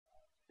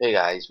Hey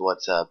guys,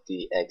 what's up?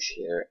 DX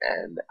here,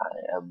 and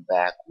I am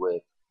back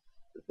with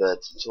the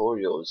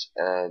tutorials.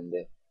 And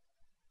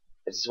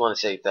I just want to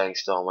say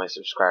thanks to all my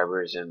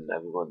subscribers and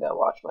everyone that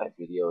watched my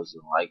videos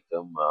and liked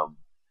them.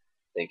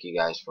 Thank you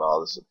guys for all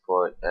the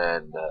support.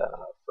 And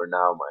for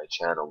now, my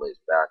channel is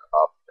back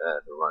up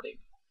and running.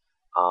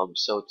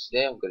 So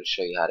today I'm going to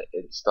show you how to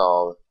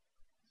install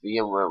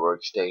VmWare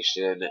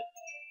Workstation.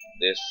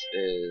 This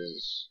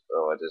is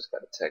I just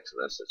got a text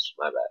message.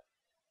 My bad.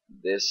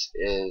 This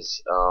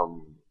is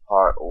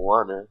part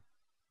one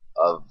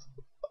of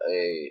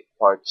a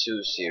part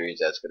 2 series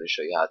that's going to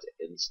show you how to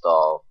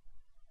install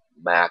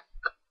Mac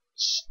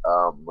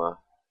um,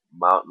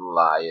 Mountain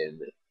Lion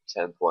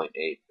 10.8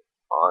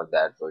 on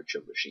that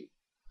virtual machine.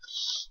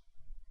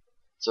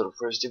 So the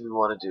first thing we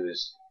want to do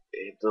is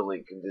hit the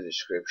link in the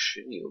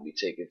description. You'll be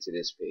taken to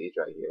this page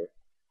right here.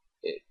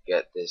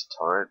 Get this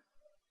torrent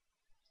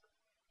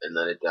and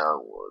let it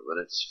download. When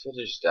it's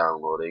finished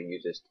downloading, you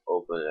just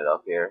open it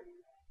up here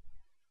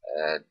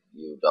and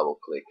you double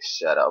click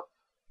setup,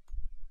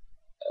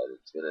 and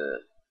it's gonna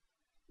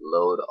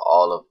load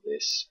all of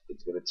this.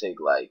 It's gonna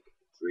take like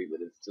 3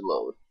 minutes to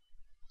load.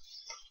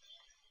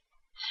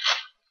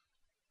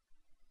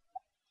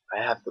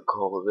 I have the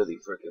cold really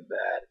freaking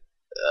bad.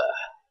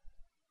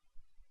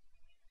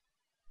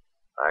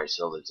 Alright,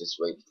 so let's just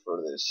wait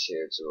for this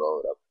here to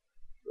load up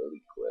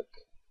really quick.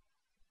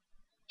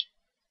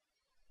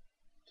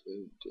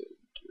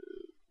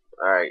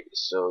 Alright,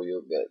 so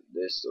you'll get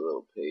this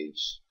little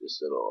page, this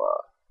little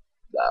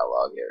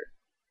dialog here.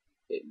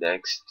 Hit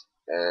next,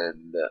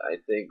 and I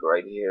think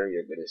right here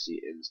you're gonna see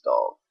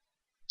install.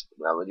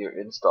 Now when you're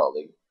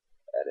installing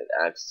and it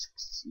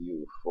asks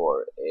you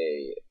for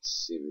a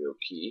serial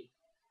key,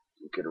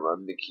 you can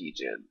run the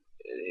keygen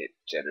and hit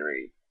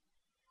generate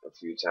a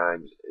few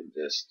times and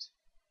just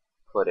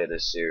put in a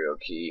serial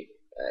key,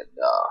 and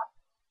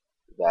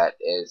that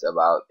is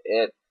about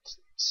it.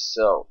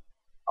 So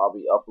I'll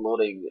be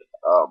uploading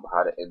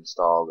how to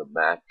install the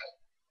Mac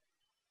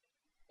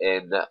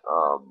in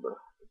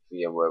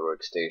VmWare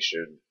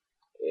Workstation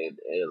in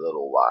a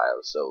little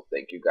while. So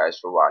thank you guys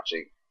for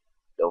watching.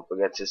 Don't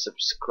forget to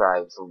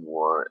subscribe for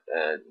more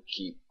and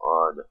keep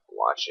on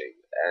watching.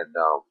 And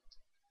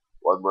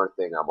one more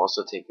thing, I'm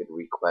also taking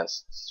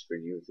requests for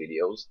new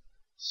videos,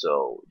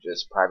 so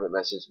just private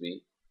message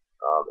me.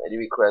 Any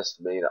requests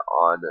made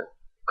on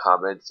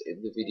comments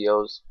in the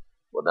videos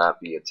will not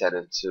be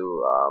attended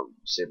to,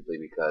 simply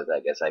because I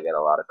guess I get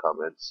a lot of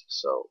comments.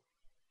 So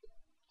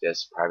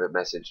just private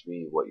message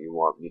me what you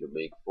want me to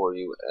make for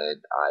you,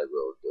 and I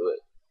will do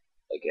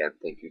it. Again,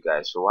 thank you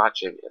guys for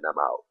watching, and I'm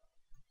out.